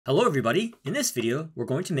Hello everybody, in this video we're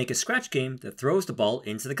going to make a scratch game that throws the ball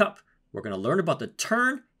into the cup. We're going to learn about the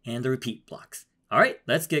turn and the repeat blocks. Alright,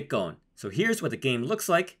 let's get going. So here's what the game looks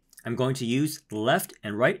like. I'm going to use the left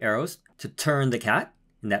and right arrows to turn the cat,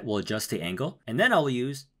 and that will adjust the angle. And then I'll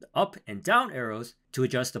use the up and down arrows to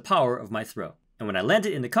adjust the power of my throw. And when I land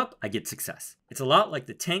it in the cup, I get success. It's a lot like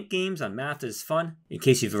the tank games on Math is Fun, in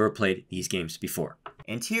case you've ever played these games before.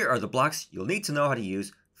 And here are the blocks you'll need to know how to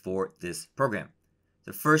use for this program.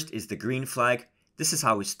 The first is the green flag. This is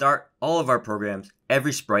how we start all of our programs.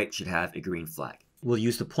 Every sprite should have a green flag. We'll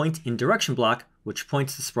use the point in direction block, which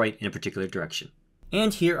points the sprite in a particular direction.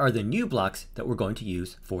 And here are the new blocks that we're going to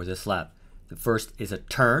use for this lab. The first is a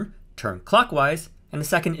turn clockwise, and the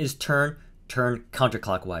second is turn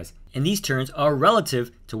counterclockwise. And these turns are relative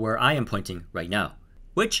to where I am pointing right now,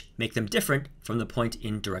 which make them different from the point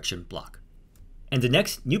in direction block. And the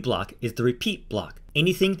next new block is the repeat block.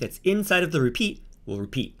 Anything that's inside of the repeat will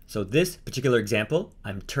repeat. So this particular example,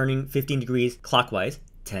 I'm turning 15 degrees clockwise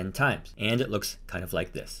 10 times, and it looks kind of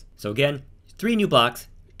like this. So again, 3 new blocks: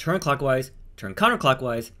 turn clockwise, turn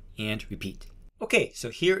counterclockwise, and repeat. Okay,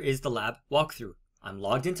 so here is the lab walkthrough. I'm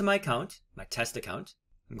logged into my account, my test account.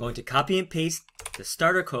 I'm going to copy and paste the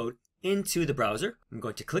starter code into the browser. I'm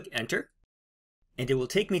going to click enter, and it will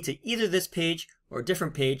take me to either this page or a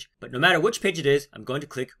different page, but no matter which page it is, I'm going to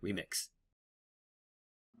click remix.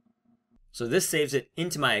 So this saves it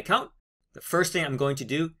into my account. The first thing I'm going to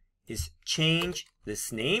do is change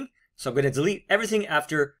this name. So I'm going to delete everything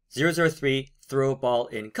after 003 throw ball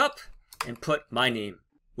in cup and put my name,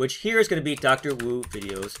 which here is going to be Dr. Wu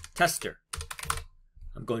Videos Tester.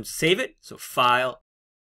 I'm going to save it. So File,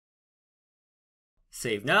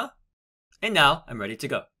 Save Now, and now I'm ready to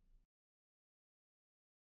go.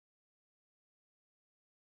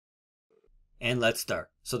 And let's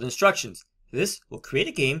start. So the instructions. This will create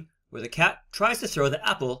a game where the cat tries to throw the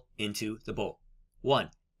apple into the bowl. 1.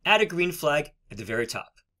 Add a green flag at the very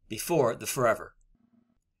top, before the forever.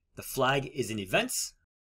 The flag is in events.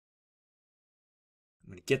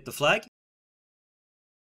 I'm going to get the flag,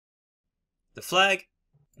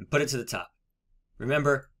 and put it to the top.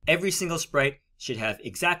 Remember, every single sprite should have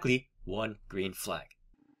exactly 1 green flag.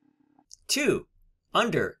 2.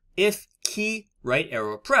 Under if key right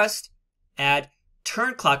arrow pressed, add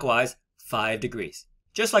turn clockwise 5 degrees.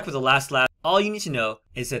 Just like with the last lab, all you need to know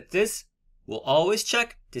is that this will always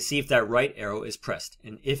check to see if that right arrow is pressed.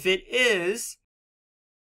 And if it is,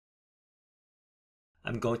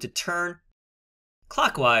 I'm going to turn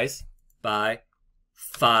clockwise by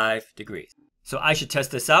 5 degrees. So I should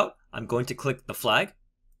test this out. I'm going to click the flag.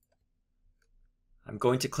 I'm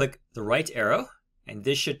going to click the right arrow, and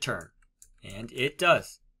this should turn. And it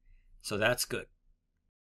does. So that's good.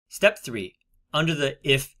 Step 3. Under the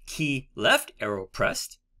if key left arrow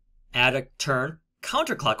pressed, add a turn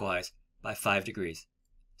counterclockwise by 5 degrees.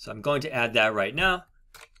 So I'm going to add that right now.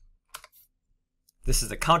 This is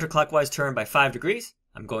a counterclockwise turn by 5 degrees.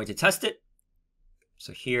 I'm going to test it.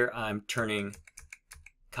 So here I'm turning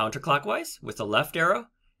counterclockwise with the left arrow,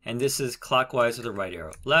 and this is clockwise with the right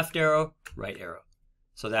arrow. Left arrow, right arrow.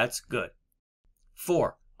 So that's good.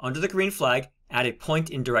 4. Under the green flag, add a point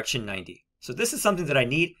in direction 90. So this is something that I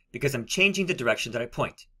need because I'm changing the direction that I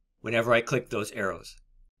point whenever I click those arrows.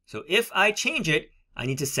 So if I change it, I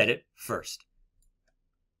need to set it first.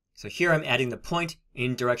 So here I'm adding the point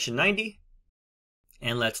in direction 90.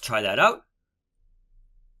 And let's try that out.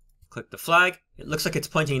 Click the flag. It looks like it's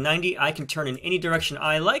pointing 90. I can turn in any direction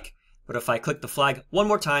I like, but if I click the flag one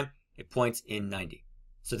more time, it points in 90.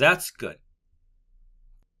 So that's good.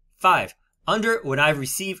 5. Under when I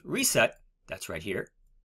receive reset, that's right here,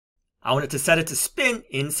 I want it to set it to spin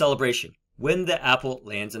in celebration when the apple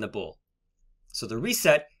lands in the bowl. So the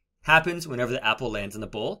reset happens whenever the apple lands in the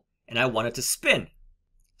bowl, and I want it to spin.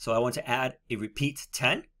 So I want to add a repeat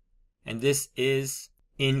 10, and this is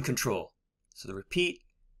in control. So the repeat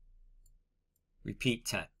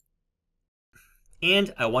 10.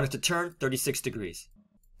 And I want it to turn 36 degrees.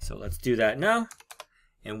 So let's do that now.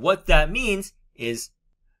 And what that means is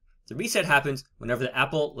the reset happens whenever the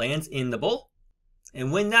apple lands in the bowl.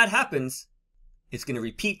 And when that happens, it's going to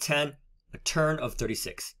repeat 10, a turn of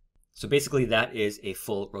 36. So basically that is a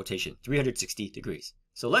full rotation, 360 degrees.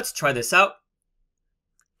 So let's try this out.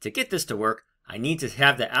 To get this to work, I need to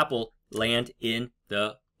have the apple land in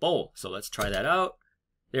the bowl. So let's try that out.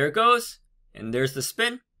 There it goes. And there's the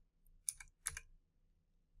spin.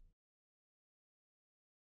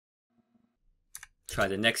 Try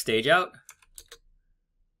the next stage out.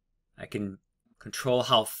 I can control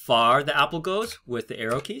how far the apple goes with the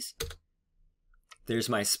arrow keys. There's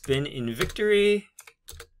my spin in victory.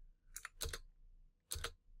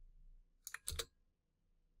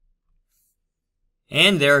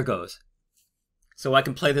 And there it goes. So I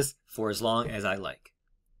can play this for as long as I like.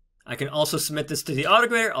 I can also submit this to the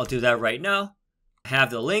autograder. I'll do that right now. I have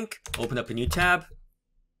the link, open up a new tab.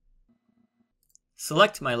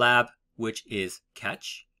 Select my lab, which is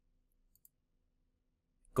Catch.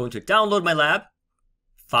 Going to download my lab,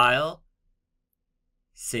 File,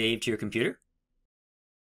 Save to your computer,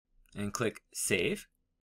 and click Save.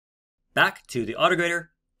 Back to the autograder,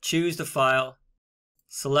 choose the file,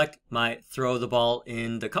 select my Throw the Ball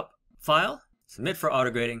in the Cup file, submit for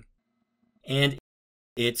autograding, and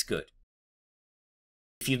it's good.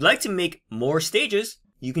 If you'd like to make more stages,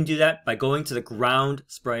 you can do that by going to the ground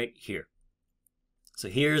sprite here. So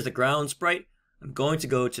here's the ground sprite. I'm going to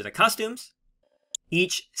go to the costumes.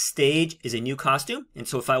 Each stage is a new costume, and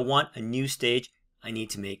so if I want a new stage, I need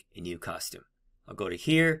to make a new costume. I'll go to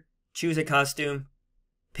here, choose a costume,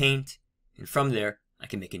 paint, and from there, I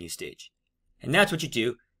can make a new stage. And that's what you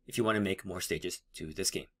do if you want to make more stages to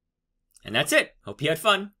this game. And that's it. Hope you had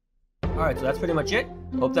fun. Alright, so that's pretty much it.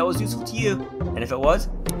 Hope that was useful to you. And if it was,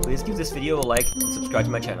 please give this video a like and subscribe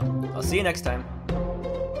to my channel. I'll see you next time.